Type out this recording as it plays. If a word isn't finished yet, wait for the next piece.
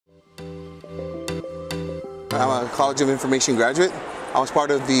I'm a College of Information graduate. I was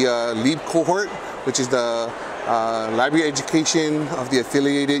part of the LEAP cohort, which is the Library Education of the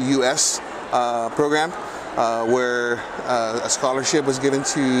Affiliated U.S. Program, where a scholarship was given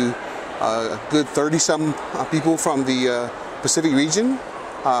to a good 30-some people from the Pacific region,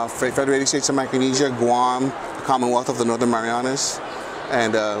 Federated States of Micronesia, Guam, the Commonwealth of the Northern Marianas.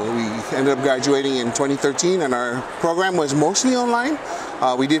 And we ended up graduating in 2013, and our program was mostly online.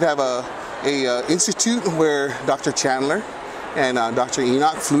 We did have a institute where Dr. Chandler and Dr.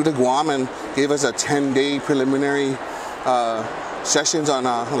 Enoch flew to Guam and gave us a 10-day preliminary sessions on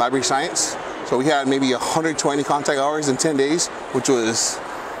library science. So we had maybe 120 contact hours in 10 days, which was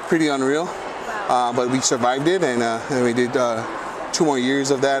pretty unreal. But we survived it, and we did 2 more years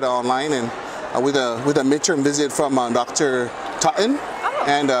of that online, and with a midterm visit from Dr. Totten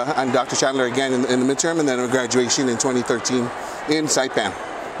and Dr. Chandler again in the midterm, and then a graduation in 2013 in Saipan,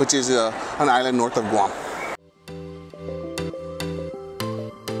 which is an island north of Guam.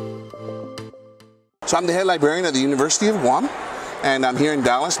 So I'm the head librarian at the University of Guam, and I'm here in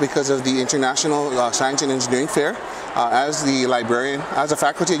Dallas because of the International Science and Engineering Fair. As the librarian, as a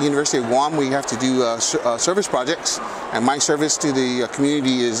faculty at the University of Guam, we have to do service projects, and my service to the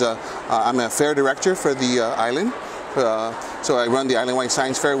community is I'm a fair director for the island. So I run the island-wide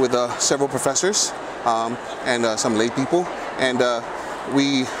science fair with several professors and some lay people, and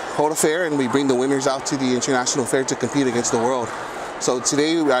we hold a fair and we bring the winners out to the international fair to compete against the world. So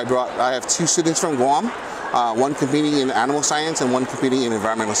today I have 2 students from Guam, one competing in animal science and one competing in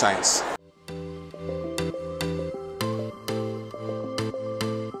environmental science.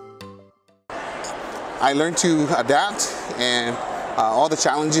 I learned to adapt, and all the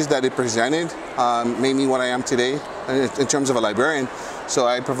challenges that it presented made me what I am today in terms of a librarian. So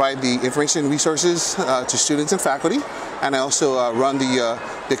I provide the information and resources to students and faculty, and I also run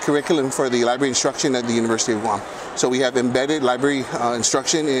the curriculum for the library instruction at the University of Guam. So we have embedded library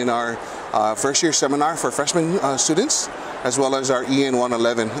instruction in our first year seminar for freshman students, as well as our EN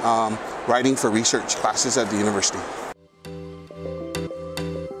 111 writing for research classes at the university.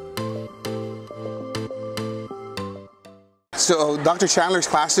 So Dr. Chandler's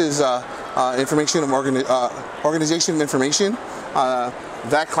classes, information of organization of information,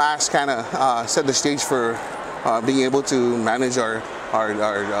 that class kind of set the stage for being able to manage our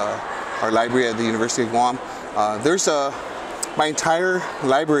library at the University of Guam. My entire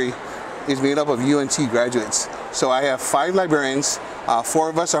library is made up of UNT graduates. So I have 5 librarians, 4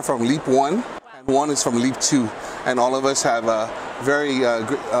 of us are from LEAP 1, and 1 is from LEAP 2. And all of us have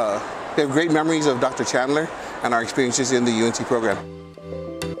we have great memories of Dr. Chandler and our experiences in the UNT program.